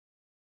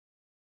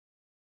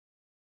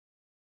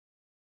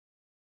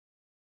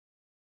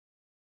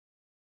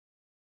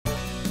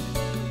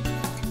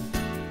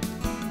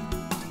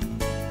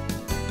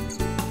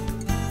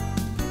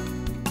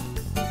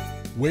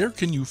Where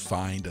can you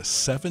find a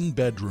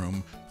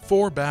 7-bedroom,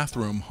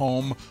 4-bathroom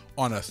home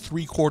on a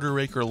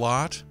 3/4 acre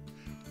lot?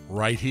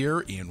 Right here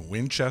in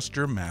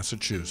Winchester,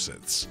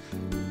 Massachusetts.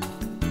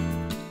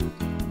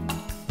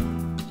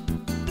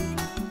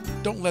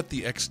 Don't let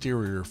the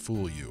exterior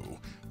fool you.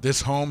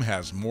 This home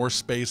has more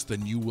space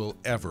than you will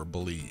ever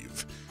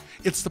believe.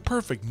 It's the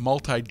perfect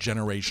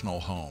multi-generational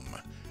home.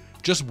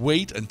 Just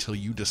wait until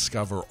you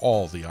discover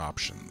all the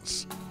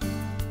options.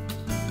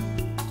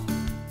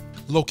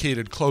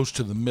 Located close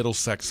to the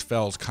Middlesex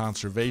Fells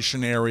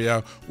Conservation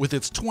Area with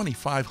its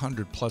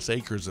 2,500 plus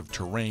acres of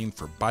terrain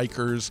for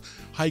bikers,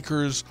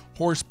 hikers,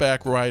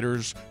 horseback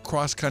riders,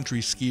 cross-country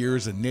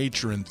skiers, and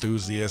nature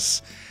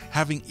enthusiasts,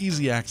 having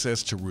easy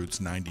access to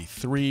routes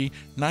 93,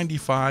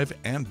 95,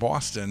 and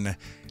Boston,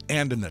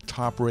 and in the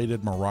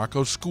top-rated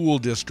Muraco School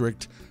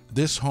District,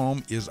 this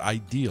home is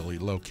ideally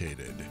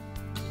located.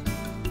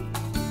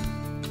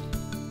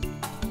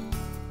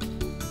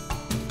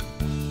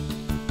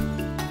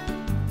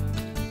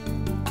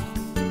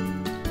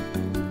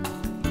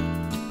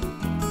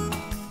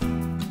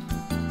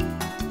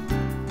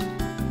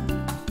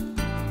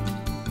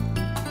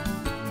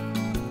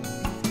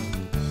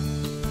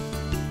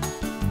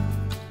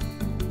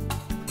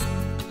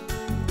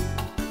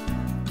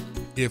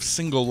 If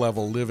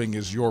single-level living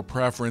is your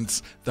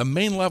preference, the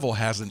main level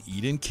has an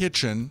eat-in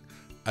kitchen,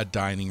 a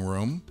dining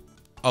room,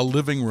 a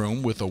living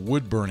room with a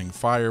wood-burning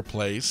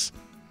fireplace,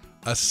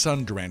 a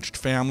sun-drenched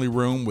family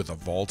room with a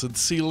vaulted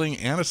ceiling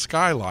and a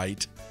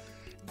skylight,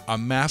 a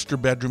master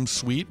bedroom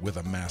suite with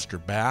a master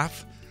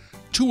bath,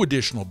 2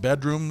 additional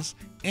bedrooms,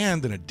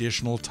 and an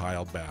additional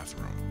tiled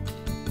bathroom.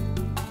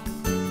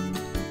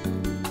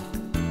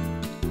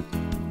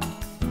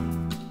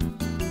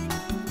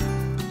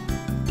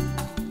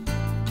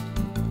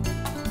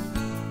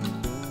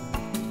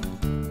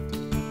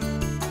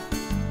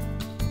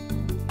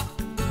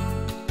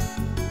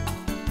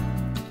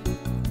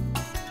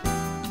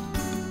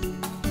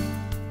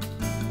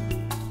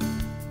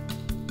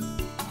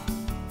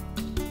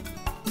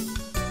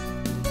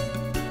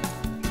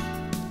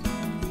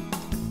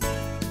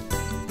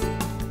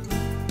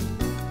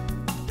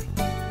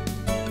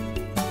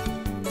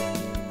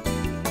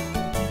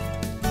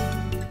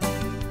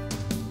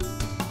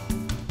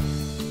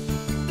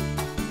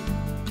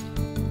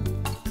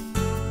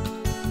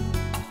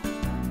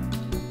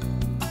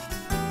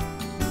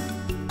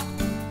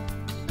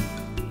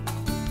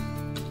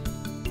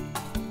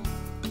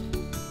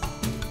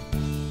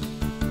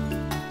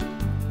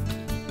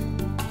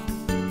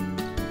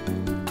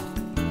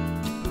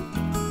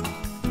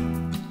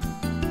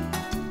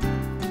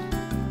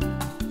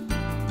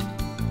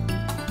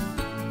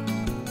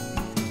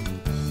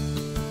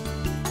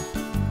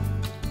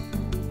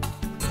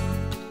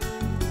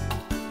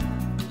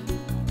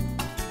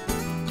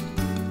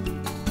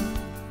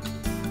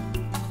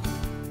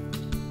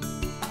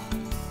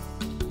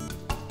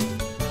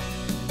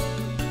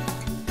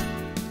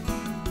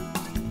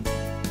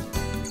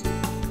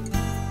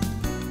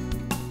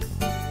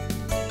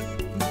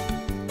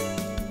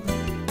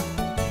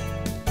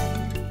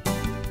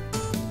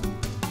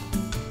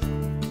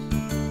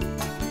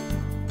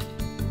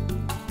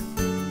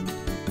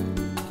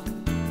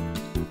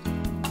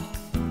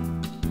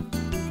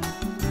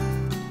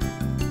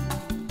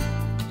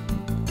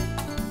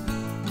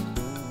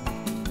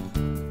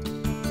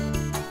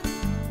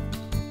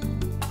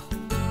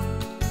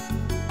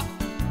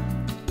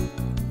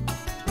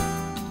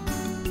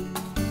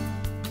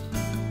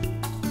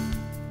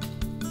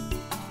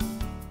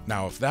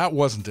 Now, if that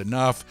wasn't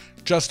enough,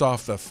 just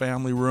off the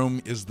family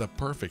room is the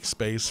perfect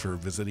space for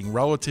visiting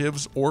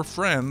relatives or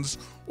friends,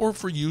 or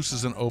for use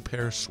as an au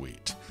pair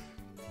suite.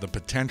 The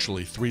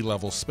potentially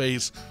 3-level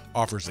space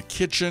offers a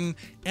kitchen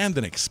and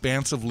an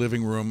expansive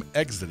living room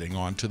exiting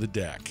onto the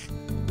deck.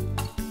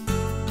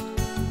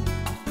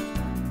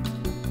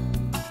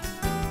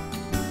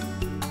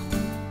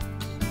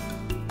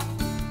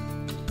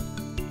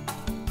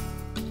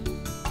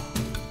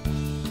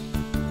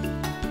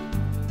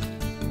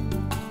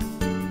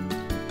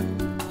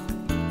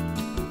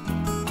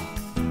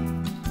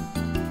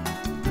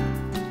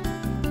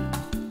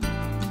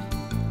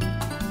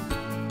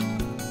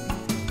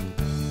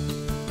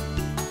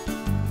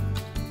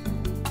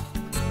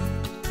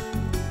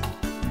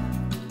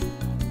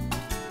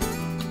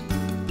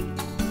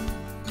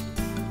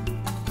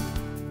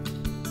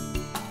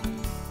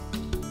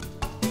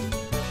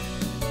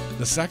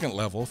 The second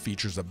level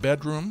features a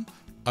bedroom,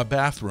 a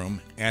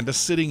bathroom, and a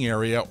sitting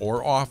area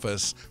or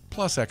office,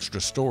 plus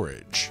extra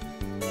storage.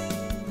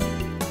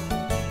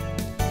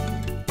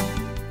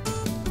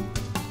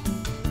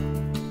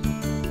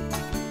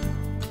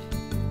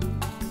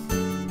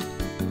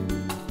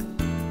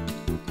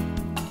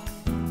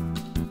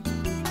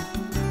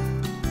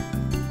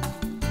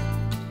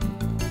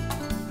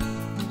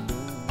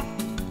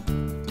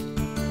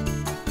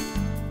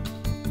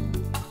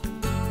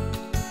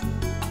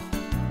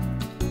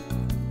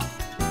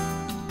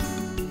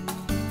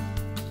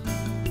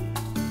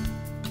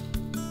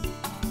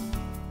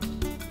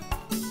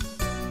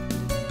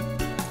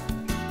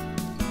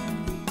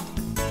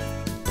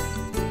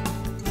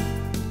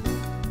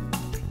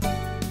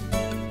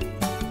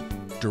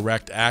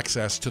 Direct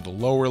access to the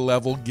lower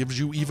level gives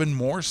you even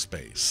more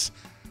space.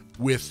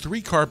 With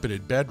 3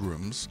 carpeted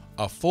bedrooms,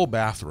 a full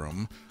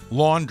bathroom,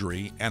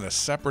 laundry, and a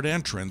separate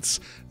entrance,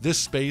 this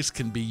space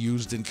can be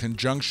used in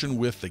conjunction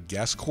with the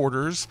guest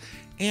quarters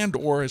and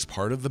or as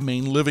part of the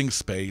main living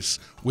space,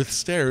 with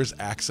stairs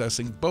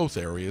accessing both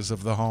areas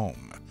of the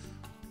home.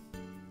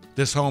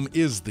 This home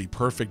is the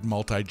perfect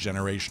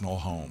multi-generational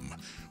home,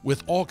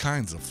 with all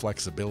kinds of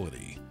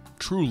flexibility.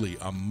 Truly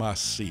a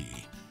must-see.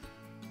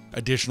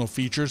 Additional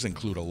features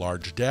include a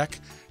large deck,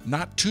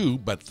 not 2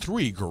 but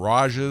 3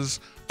 garages,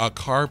 a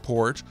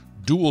carport,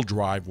 dual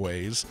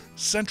driveways,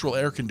 central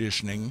air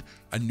conditioning,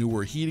 a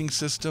newer heating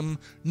system,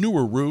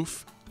 newer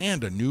roof,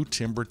 and a new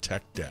timber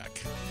tech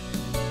deck.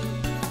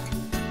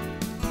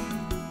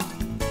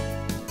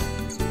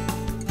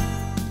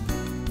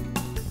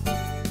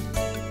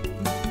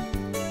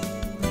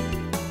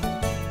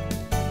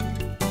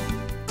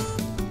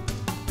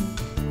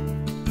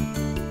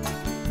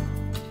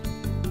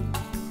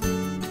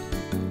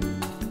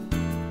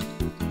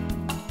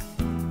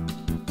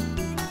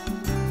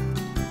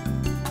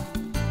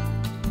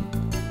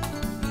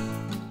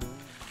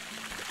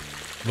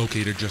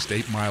 Located just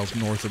 8 miles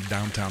north of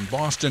downtown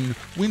Boston,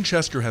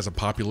 Winchester has a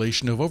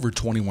population of over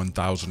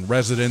 21,000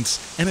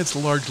 residents, and it's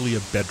largely a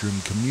bedroom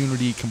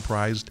community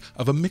comprised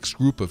of a mixed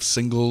group of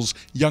singles,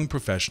 young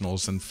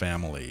professionals, and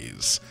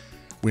families.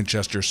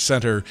 Winchester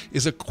Center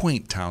is a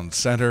quaint town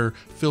center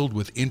filled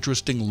with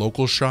interesting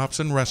local shops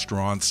and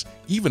restaurants,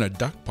 even a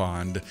duck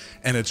pond,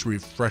 and it's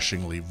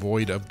refreshingly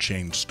void of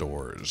chain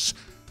stores.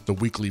 The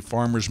weekly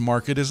farmers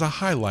market is a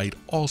highlight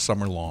all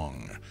summer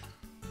long.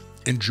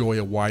 Enjoy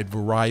a wide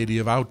variety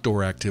of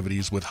outdoor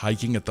activities with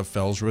hiking at the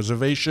Fells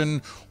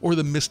Reservation or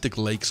the Mystic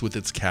Lakes with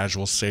its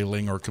casual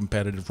sailing or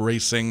competitive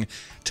racing,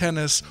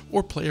 tennis,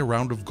 or play a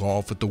round of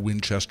golf at the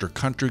Winchester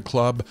Country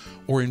Club,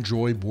 or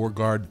enjoy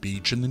Beauregard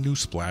Beach in the new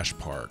Splash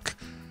Park.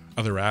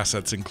 Other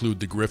assets include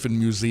the Griffin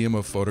Museum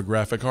of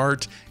Photographic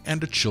Art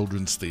and a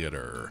children's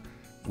theater.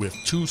 With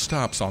 2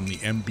 stops on the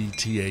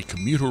MBTA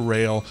commuter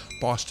rail,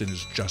 Boston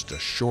is just a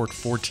short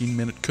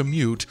 14-minute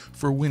commute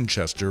for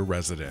Winchester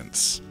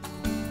residents.